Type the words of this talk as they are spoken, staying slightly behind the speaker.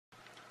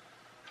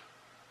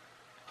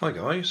Hi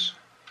guys,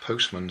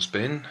 postman's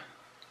bin,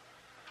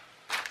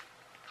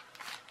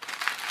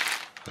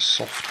 a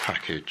soft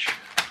package.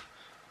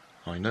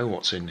 I know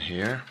what's in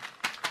here.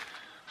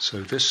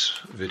 So this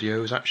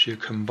video is actually a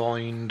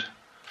combined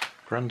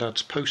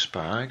Grandad's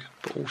Postbag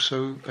but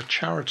also a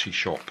charity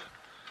shop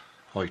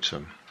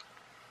item.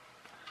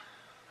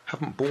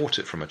 Haven't bought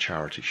it from a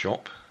charity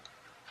shop,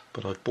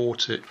 but I've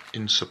bought it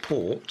in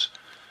support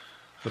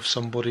of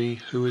somebody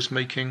who is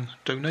making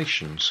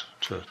donations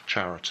to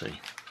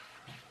charity.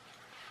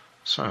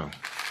 So,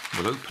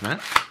 we'll open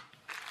it.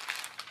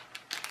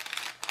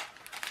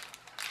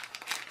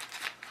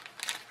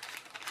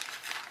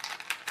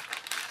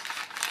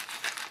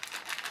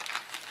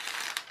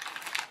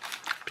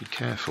 Be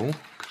careful,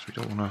 because we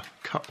don't want to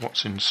cut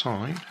what's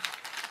inside.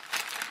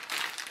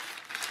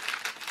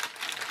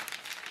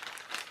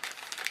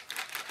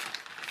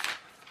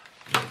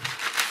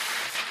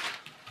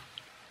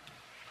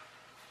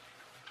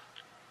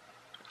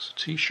 It's a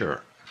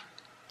t-shirt.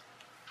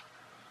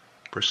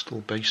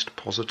 Bristol-based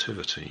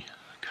positivity,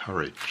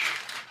 courage.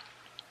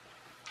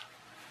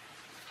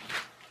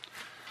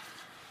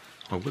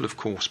 I will of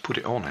course put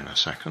it on in a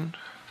second.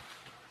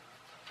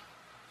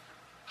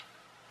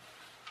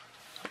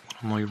 One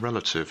of my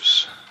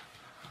relatives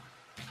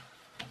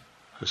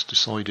has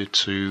decided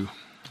to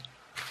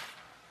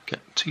get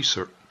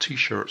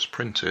t-shirts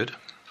printed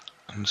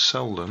and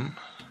sell them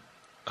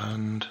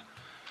and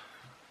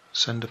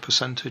send a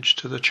percentage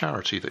to the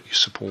charity that you're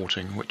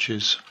supporting, which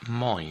is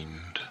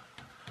Mind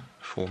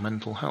for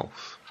mental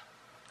health.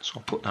 So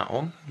I'll put that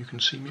on, you can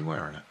see me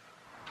wearing it.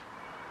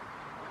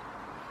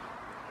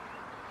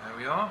 There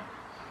we are,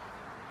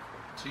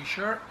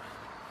 t-shirt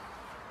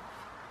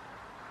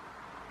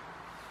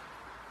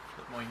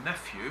that my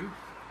nephew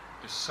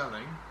is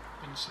selling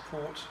in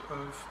support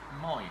of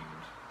Mind,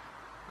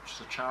 which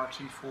is a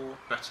charity for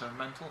better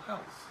mental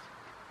health.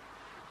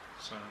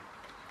 So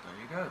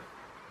there you go.